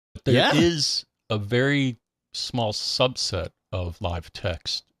There Yeah. is a very small subset of live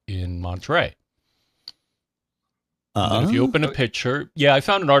text in Monterey. And then if you Uh, open a picture, yeah, I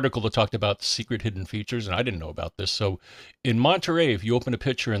found an article that talked about secret hidden features, and I didn't know about this. So in Monterey, if you open a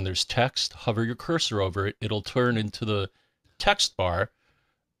picture and there's text, hover your cursor over it, it'll turn into the text bar,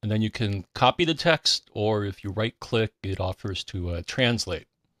 and then you can copy the text, or if you right click, it offers to translate.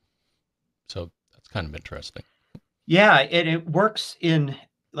 So that's kind of interesting. Yeah, it works in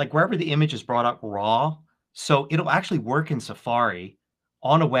like wherever the image is brought up raw. So it'll actually work in Safari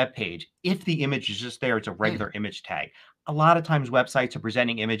on a web page if the image is just there. It's a Hmm. regular image tag. A lot of times websites are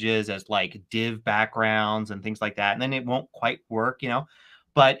presenting images as like div backgrounds and things like that, and then it won't quite work, you know.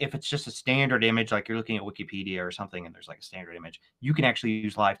 But if it's just a standard image, like you're looking at Wikipedia or something, and there's like a standard image, you can actually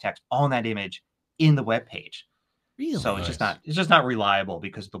use live text on that image in the web page. So really? Nice. it's just not reliable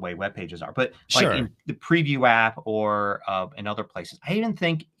because of the way web pages are. But like Sure. in the preview app or in other places, I even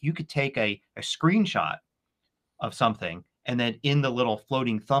think you could take a screenshot of something and then in the little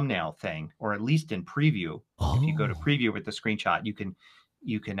floating thumbnail thing, or at least in preview, if you go to Oh. preview with the screenshot, you can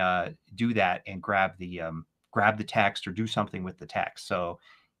do that and grab the text or do something with the text. So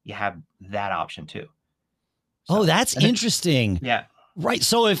you have that option too. Oh, So that's and it, interesting. yeah, Right.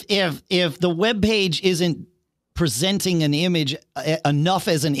 So if the web page isn't presenting an image enough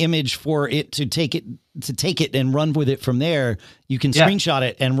as an image for it to take it and run with it from there, you can yeah. screenshot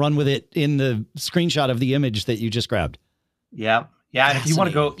it and run with it in the screenshot of the image that you just grabbed. Yeah. Yeah. And if you want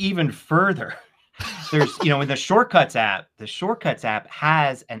to go Fascinating. even further, there's, you know, in the Shortcuts app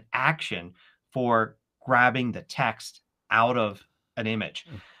has an action for grabbing the text out of an image.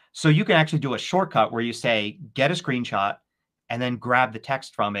 So you can actually do a shortcut where you say, get a screenshot and then grab the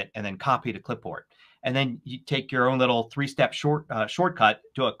text from it and then copy to clipboard. And then you take your own little three-step shortcut,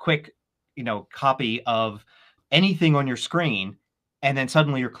 do a quick, you know, copy of anything on your screen. And then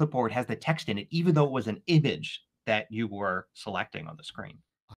suddenly your clipboard has the text in it, even though it was an image that you were selecting on the screen.